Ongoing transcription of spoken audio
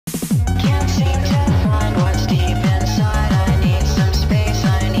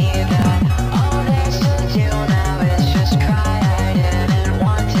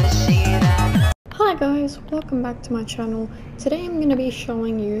guys, welcome back to my channel. Today I'm going to be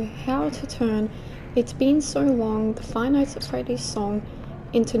showing you how to turn It's Been So Long, the Five Nights at Freddy's song,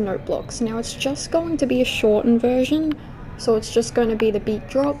 into note blocks. Now it's just going to be a shortened version, so it's just going to be the beat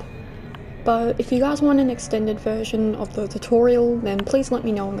drop. But if you guys want an extended version of the tutorial, then please let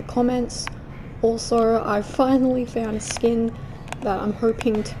me know in the comments. Also, I finally found a skin that I'm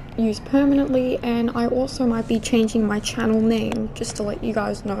hoping to use permanently, and I also might be changing my channel name, just to let you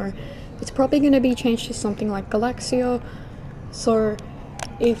guys know. It's probably going to be changed to something like Galaxia, so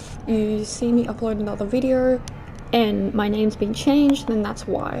if you see me upload another video and my name's been changed, then that's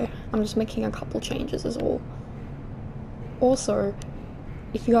why. I'm just making a couple changes is all. Also,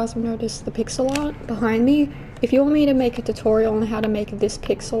 if you guys have noticed the pixel art behind me, if you want me to make a tutorial on how to make this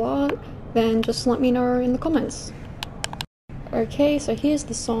pixel art, then just let me know in the comments. Okay, so here's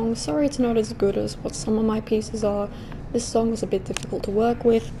the song. Sorry it's not as good as what some of my pieces are. This song was a bit difficult to work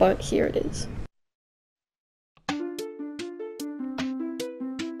with, but here it is.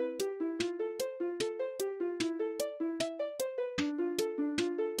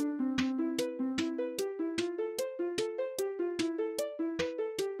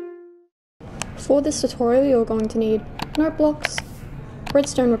 For this tutorial, you're going to need note blocks,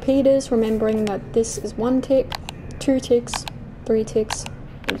 redstone repeaters, remembering that this is 1 tick, 2 ticks, 3 ticks,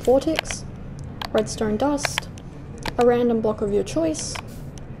 and 4 ticks, redstone dust, a random block of your choice,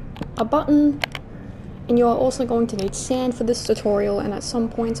 a button, and you are also going to need sand for this tutorial, and at some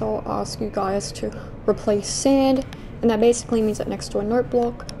points I'll ask you guys to replace sand, and that basically means that next to a note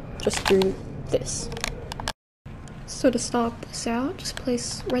block, just do this. So to start this out, just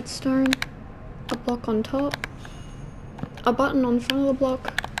place redstone, a block on top, a button on front of the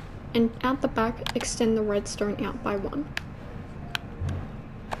block, and out the back extend the redstone out by 1.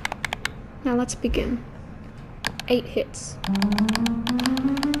 Now let's begin. 8 hits.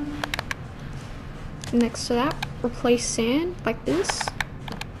 Next to that, replace sand like this,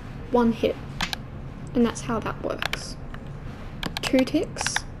 1 hit, and that's how that works. 2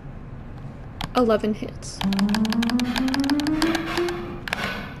 ticks, 11 hits.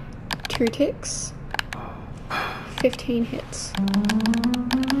 2 ticks, 15 hits.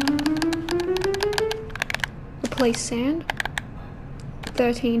 Replace sand,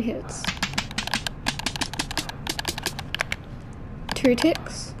 13 hits. 2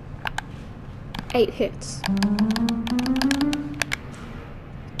 ticks, 8 hits.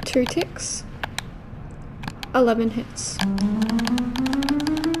 2 ticks, 11 hits.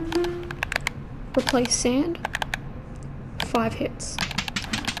 Replace sand, 5 hits.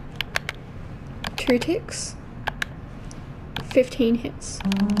 2 ticks, 15 hits.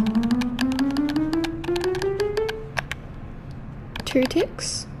 2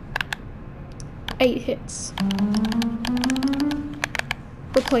 ticks, 8 hits.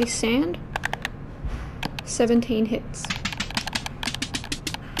 Replace sand, 17 hits.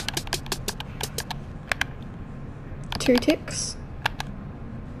 2 ticks,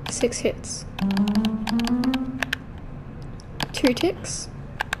 6 hits. 2 ticks,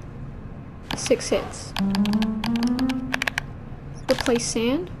 6 hits. Replace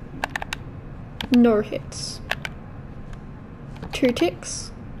sand, no hits. 2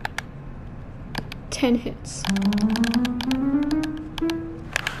 ticks, 10 hits.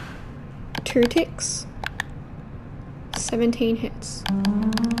 2 ticks, 17 hits.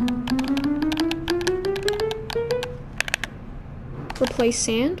 Replace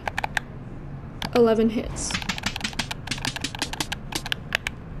sand, 11 hits.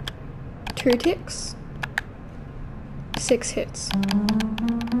 2 ticks, 6 hits.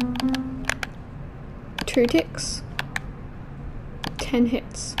 2 ticks, 10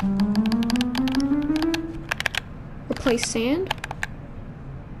 hits. Replace sand,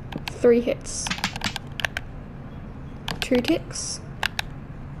 3 hits. 2 ticks,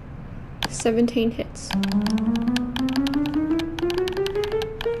 17 hits.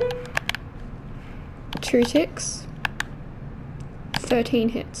 Two ticks, 13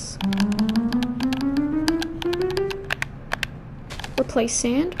 hits. Replace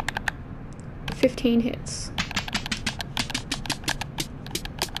sand, 15 hits.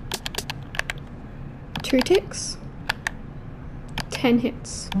 2 ticks, 10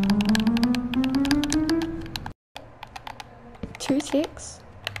 hits. 2 ticks.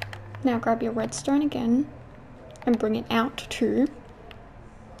 Now grab your redstone again and bring it out 2.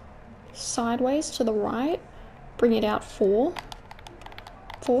 Sideways to the right, bring it out 4.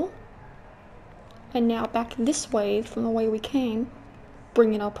 And now back this way from the way we came,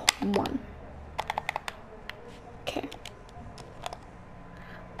 bring it up 1. Okay.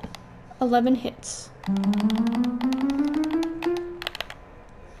 11 hits.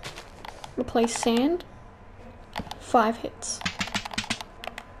 Replace sand, 5 hits.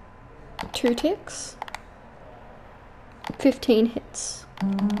 2 ticks, 15 hits.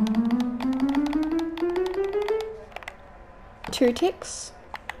 2 ticks,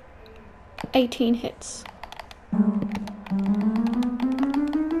 18 hits.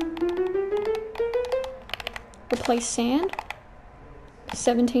 Replace sand,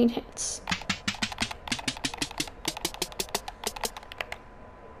 17 hits.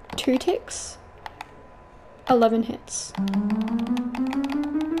 2 ticks, 11 hits.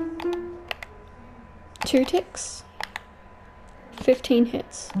 2 ticks, 15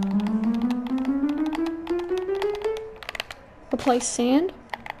 hits. Replace sand,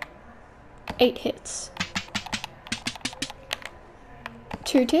 8 hits.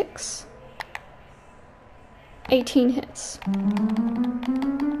 2 ticks, 18 hits.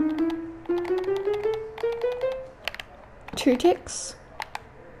 2 ticks,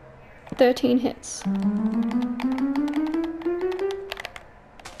 13 hits.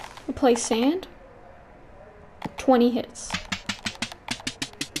 Replace sand, 20 hits.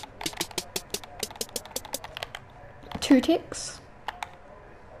 2 ticks,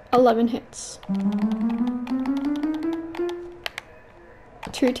 11 hits.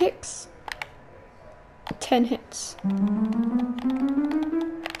 2 ticks, 10 hits.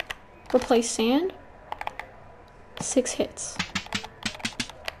 Replace sand, 6 hits.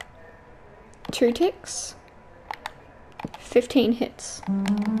 2 ticks, 15 hits.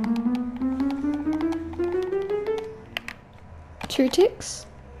 2 ticks,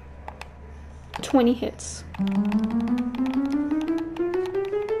 20 hits.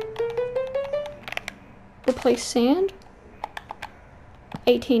 Replace sand,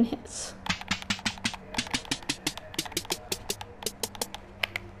 18 hits.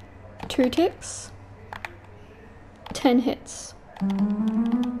 2 ticks, 10 hits.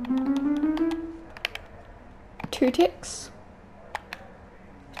 2 ticks,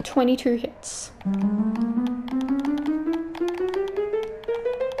 22 hits.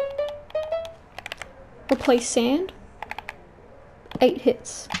 Replace sand, 8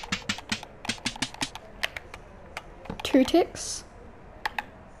 hits. 2 ticks,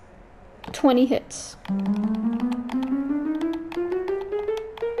 20 hits.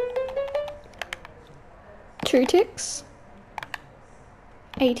 2 ticks,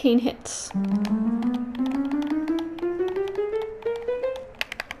 18 hits.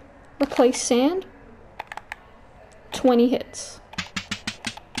 Replace sand, 20 hits.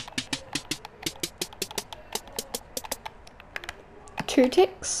 2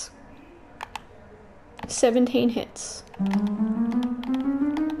 ticks, 17 hits.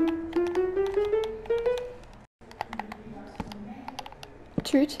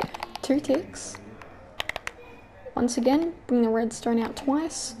 2 ticks. Once again, bring the redstone out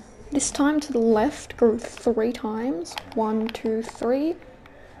twice. This time to the left, go 3 times. 1, 2, 3.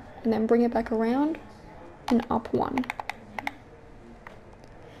 And then bring it back around and up 1.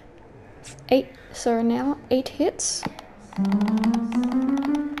 8. So now 8 hits.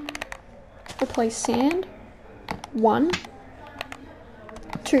 Replace sand, 1.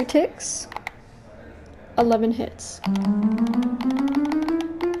 2 ticks, 11 hits.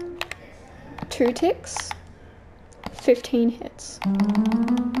 2 ticks, 15 hits.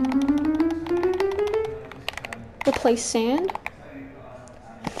 Replace sand,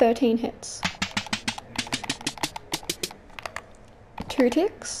 13 hits. 2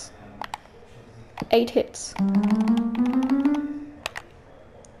 ticks, 8 hits.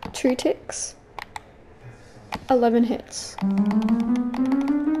 2 ticks, 11 hits.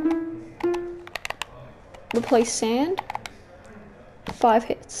 Replace sand, 5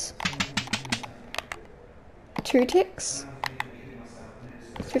 hits. 2 ticks,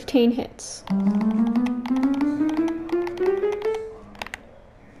 15 hits.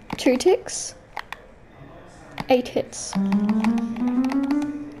 2 ticks, 8 hits.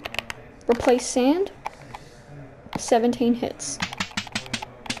 Replace sand, 17 hits.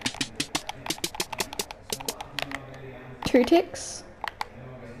 2 ticks,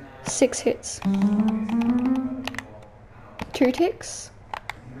 6 hits. 2 ticks,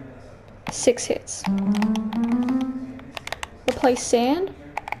 6 hits. Replace sand,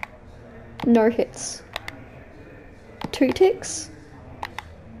 no hits. 2 ticks,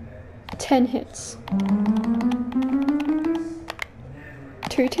 10 hits.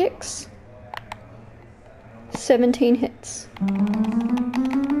 2 ticks, 17 hits.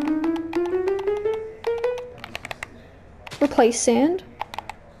 Replace sand,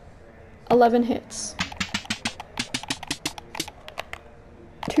 11 hits.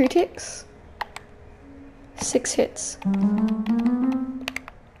 2 ticks, 6 hits.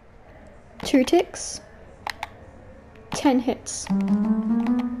 2 ticks, 10 hits.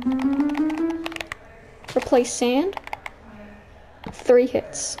 Replace sand, 3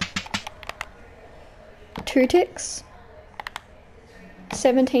 hits. 2 ticks,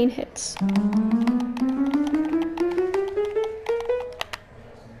 17 hits.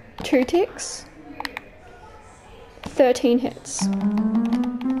 2 ticks, 13 hits.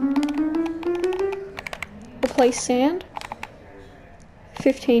 Replace sand,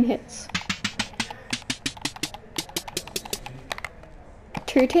 15 hits.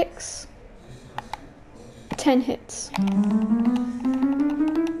 2 ticks, 10 hits.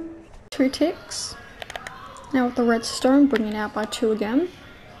 2 ticks. Now with the redstone, bring it out by 2 again.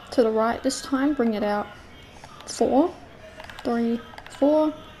 To the right this time, bring it out 4, 3,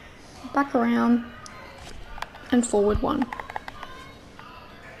 4, back around, and forward 1.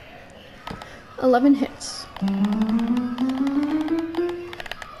 11 hits.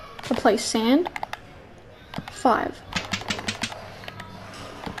 Replace sand, 5.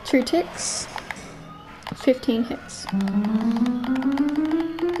 2 ticks, 15 hits.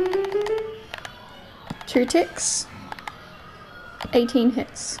 2 ticks, 18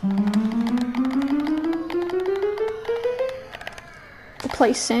 hits.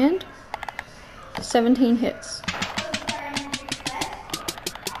 Replace sand, 17 hits.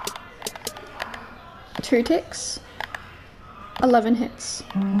 2 ticks, 11 hits.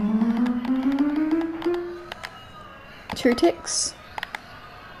 2 ticks,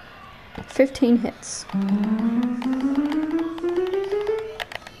 15 hits.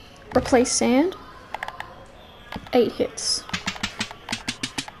 Replace sand, 8 hits.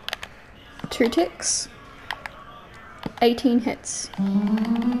 2 ticks, 18 hits.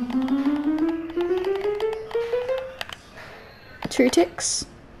 2 ticks,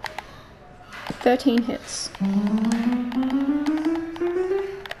 13 hits.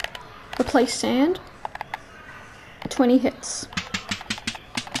 Replace sand, 20 hits.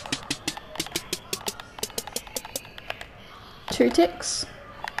 2 ticks,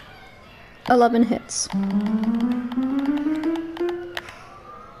 11 hits.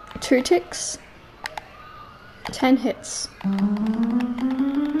 2 ticks, 10 hits.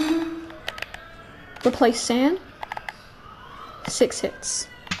 Replace sand, 6 hits.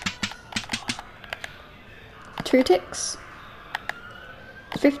 2 ticks,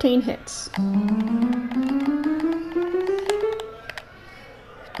 15 hits.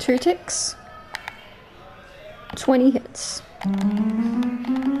 2 ticks, 20 hits.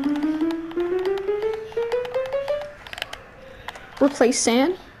 Replace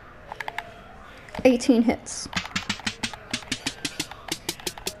sand, 18 hits.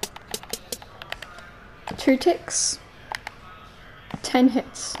 2 ticks, 10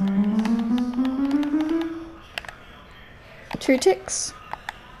 hits. 2 ticks,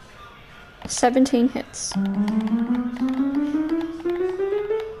 17 hits.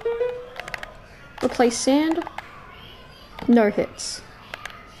 Replace sand, no hits.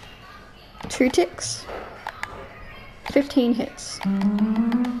 2 ticks, 15 hits.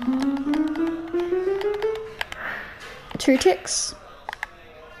 2 ticks,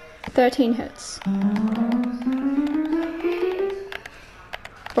 13 hits.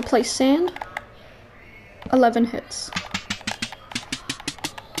 Replace sand, 11 hits.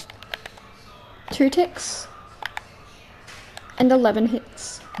 2 ticks, and 11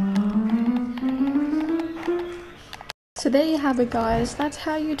 hits. So there you have it, guys. That's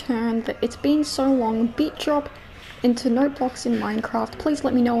how you turn the It's Been So Long beat drop into note blocks in Minecraft. Please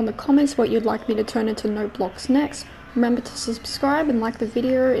let me know in the comments what you'd like me to turn into note blocks next. Remember to subscribe and like the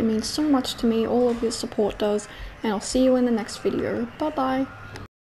video. It means so much to me. All of your support does. And I'll see you in the next video. Bye bye.